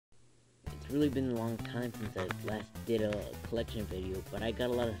really been a long time since I last did a collection video, but I got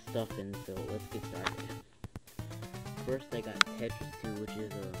a lot of stuff in, so let's get started. First, I got Tetris 2, which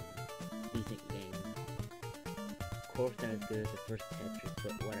is a decent game. Of course, not as good as the first Tetris,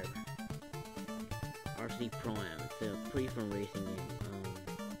 but whatever. RC Pro-Am, it's a pretty fun racing game.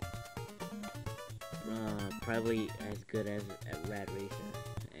 Probably as good as at Rad Racer.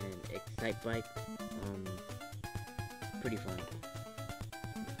 And Excite Bike, pretty fun.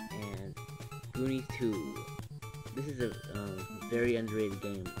 And Goonies 2. This is a very underrated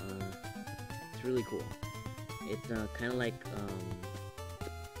game. It's really cool. It's kind of like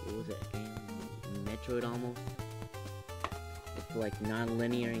what was that game? Metroid almost. It's like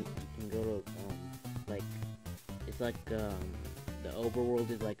non-linear. You can go to like it's like the overworld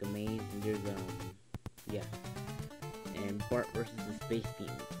is like a maze, and there's yeah. And Bart versus the Space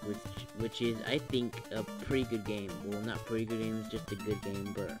Team, which is, I think, a pretty good game. Well, not pretty good game, it's just a good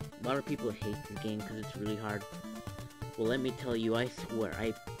game, but a lot of people hate this game because it's really hard. Well, let me tell you, I swear,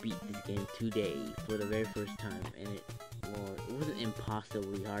 I beat this game today for the very first time, and it wasn't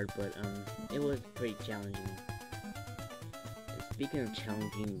impossibly hard, but it was pretty challenging. And speaking of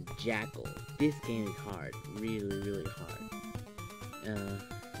challenging, Jackal, this game is hard, really hard.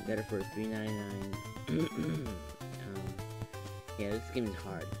 Got it for $3.99. Yeah, this game is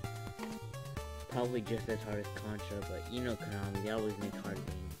hard. Probably just as hard as Contra, but you know Konami, they always make hard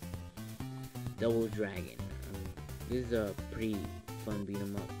games. Double Dragon. This is a pretty fun beat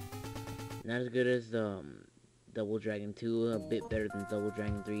 'em up. Not as good as Double Dragon 2, a bit better than Double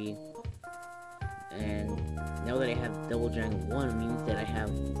Dragon 3. And now that I have Double Dragon 1, it means that I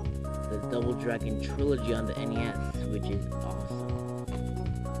have the Double Dragon trilogy on the NES, which is awesome.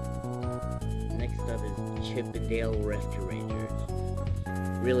 Next up is Chip and Dale Rescue Rangers.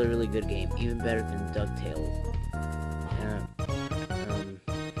 Really good game, even better than DuckTales. Yeah,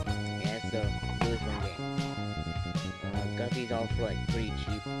 it's a really fun game. Got these all for like pretty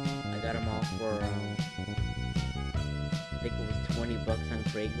cheap. I got them all for I think it was 20 bucks on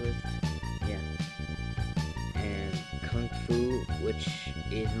Craigslist. Yeah. And Kung Fu, which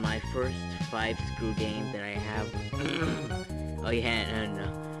is my first 5-screw game that I have. Oh yeah, and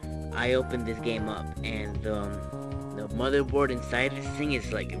I opened this game up, and the motherboard inside this thing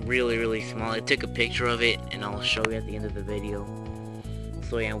is like really small. I took a picture of it, and I'll show you at the end of the video.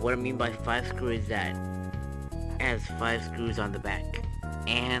 So yeah, what I mean by 5-screw is that it has 5 screws on the back,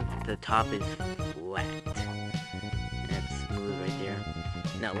 and the top is flat. That's smooth right there.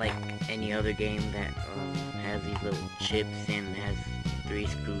 Not like any other game that has these little chips and has 3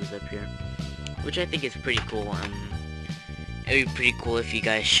 screws up here, which I think is pretty cool. It'd be pretty cool if you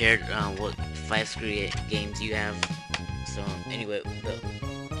guys shared what 5-screw games you have. So anyway,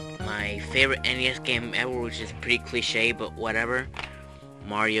 my favorite NES game ever, which is pretty cliche, but whatever,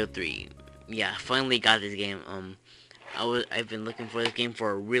 Mario 3. Yeah, finally got this game. I've been looking for this game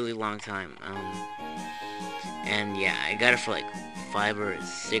for a really long time. And yeah, I got it for like $5 or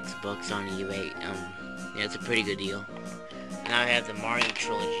 $6 on eBay. Yeah, it's a pretty good deal. Now I have the Mario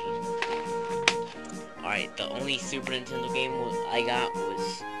trilogy. Alright, the only Super Nintendo game I got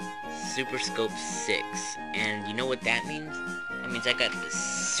was Super Scope 6. And you know what that means? That means I got the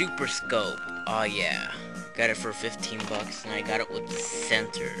Super Scope. Oh yeah. Got it for 15 bucks, and I got it with the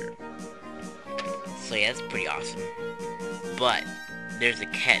center. So yeah, that's pretty awesome. But there's a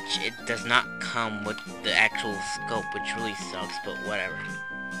catch. It does not come with the actual scope, which really sucks, but whatever.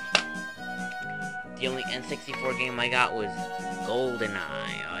 The only N64 game I got was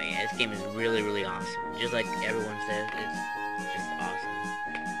GoldenEye. Oh yeah, this game is really awesome. Just like everyone says, it's just awesome.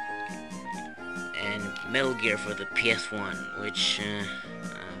 And Metal Gear for the PS1, which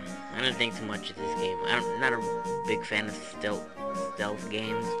I don't think too much of this game. I'm not a big fan of stealth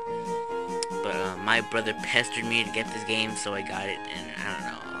games, but my brother pestered me to get this game, so I got it, and I don't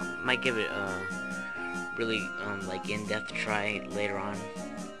know, I might give it a really like in-depth try later on.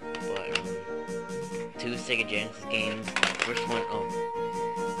 But 2 Sega Genesis games. First one,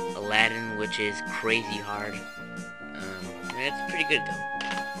 Aladdin, which is crazy hard. It's pretty good though.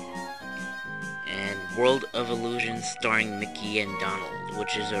 And World of Illusion starring Mickey and Donald,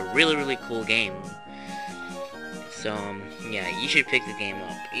 which is a really cool game. So yeah, you should pick the game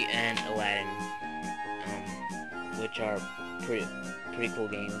up. And Aladdin, which are pretty cool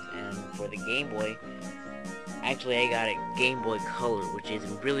games. And for the Game Boy, actually I got a Game Boy Color, which is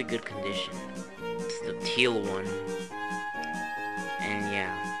in really good condition. It's the teal one. And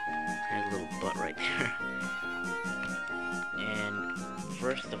yeah, has a little butt right there. And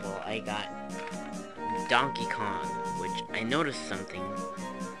first of all, I got Donkey Kong, which I noticed something.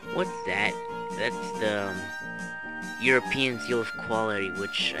 What's that? That's the European seal of quality,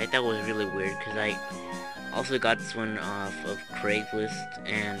 which I thought was really weird because I also got this one off of Craigslist,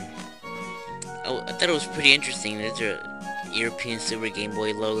 and I thought it was pretty interesting. There's a European Silver Game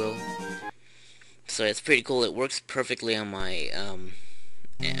Boy logo, so it's pretty cool. It works perfectly on my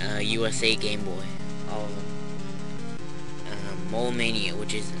USA Game Boy, all of them. Mole Mania,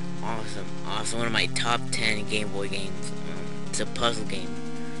 which is awesome, one of my top 10 Game Boy games. It's a puzzle game,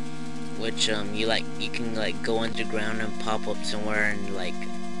 which you can like go underground and pop up somewhere, and like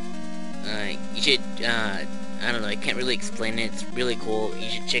you should I don't know, I can't really explain it. It's really cool. You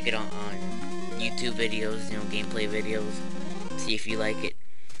should check it on YouTube videos, gameplay videos, see if you like it.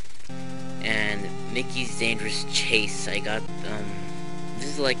 And Mickey's Dangerous Chase, I got this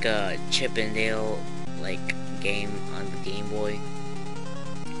is like a Chip and Dale like game on the Game Boy.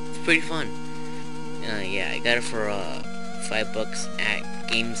 It's pretty fun. Yeah, I got it for $5 at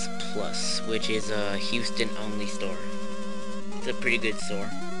Games Plus, which is a Houston only store. It's a pretty good store.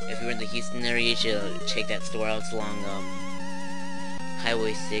 If you're in the Houston area, you should check that store out. It's along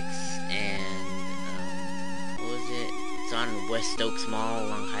Highway 6 and what was it? It's on West Oaks Mall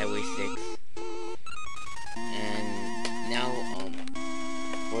along Highway 6. And now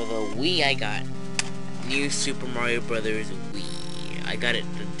for the Wii, I got New Super Mario Brothers Wii. I got it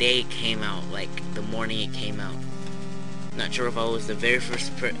the day it came out, like the morning it came out. Not sure if I was the very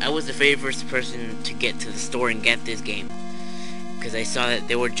first person to get to the store and get this game, because I saw that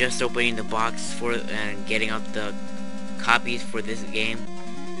they were just opening the box for it and getting out the copies for this game,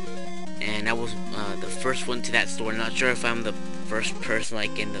 and I was the first one to that store. Not sure if I'm the first person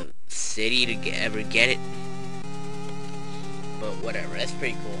like in the city to ever get it, but whatever. That's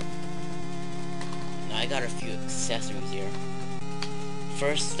pretty cool. Now I got a few accessories here.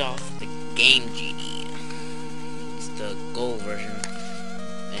 First off, the Game Genie. It's the gold version.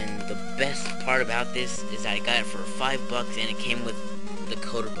 And the best part about this is that I got it for $5 and it came with the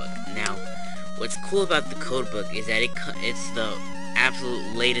code book. Now, what's cool about the code book is that it's the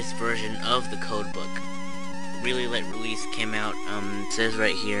absolute latest version of the code book. Really late release, came out, it says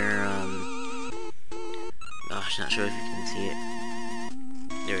right here, gosh, not sure if you can see it.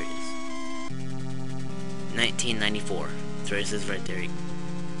 There it is. 1994. That's what it says right there. You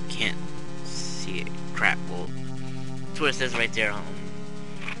can't see it. Crap. Well, that's what it says right there.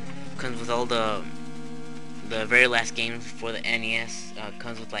 Comes with all the very last games for the NES.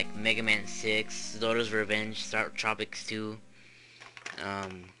 Comes with like Mega Man 6, Zoda's Revenge, Star Tropics 2.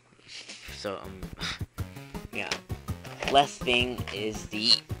 Yeah. Last thing is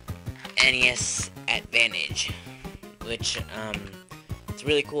the NES Advantage, which it's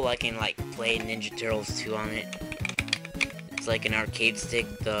really cool. I can like play Ninja Turtles 2 on it. It's like an arcade stick.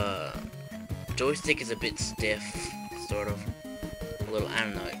 The joystick is a bit stiff, sort of. A little, I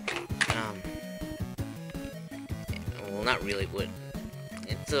don't know. Well, not really, but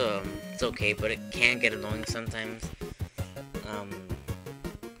it's okay, but it can get annoying sometimes.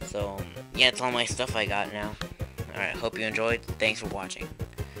 So yeah, it's all my stuff I got now. Alright, hope you enjoyed. Thanks for watching.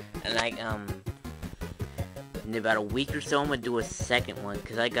 And in about a week or so, I'm gonna do a second one,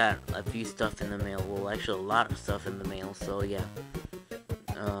 because I got a few stuff in the mail. Well, actually a lot of stuff in the mail, so yeah.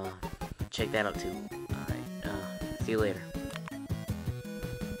 Check that out too. Alright, see you later.